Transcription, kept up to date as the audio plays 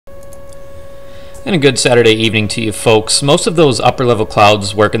And a good Saturday evening to you folks. Most of those upper level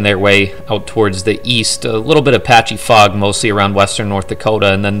clouds working their way out towards the east. A little bit of patchy fog mostly around western North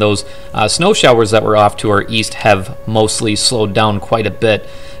Dakota, and then those snow showers that were off to our east have mostly slowed down quite a bit.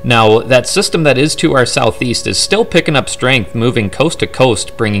 Now, that system that is to our southeast is still picking up strength, moving coast to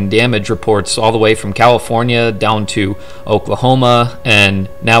coast, bringing damage reports all the way from California down to Oklahoma, and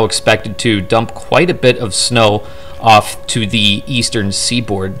now expected to dump quite a bit of snow off to the eastern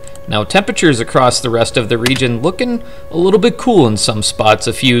seaboard. Now, temperatures across the rest of the region looking a little bit cool in some spots.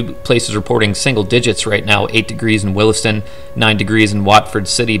 A few places reporting single digits right now, 8 degrees in Williston, 9 degrees in Watford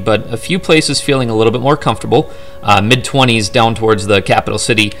City, but a few places feeling a little bit more comfortable. Mid-20s down towards the capital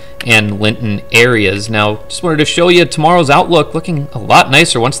city and Linton areas. Now, just wanted to show you tomorrow's outlook looking a lot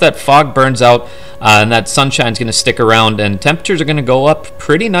nicer once that fog burns out and that sunshine's going to stick around, and temperatures are going to go up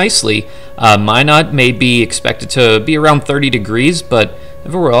pretty nicely. Minot may be expected to be around 30 degrees, but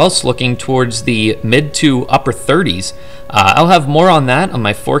everywhere else looking towards the mid to upper 30s. I'll have more on that on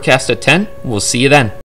my forecast at 10. We'll see you then.